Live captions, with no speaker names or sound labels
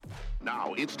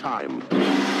Now it's time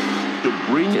to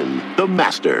bring in the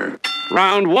master.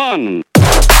 Round one.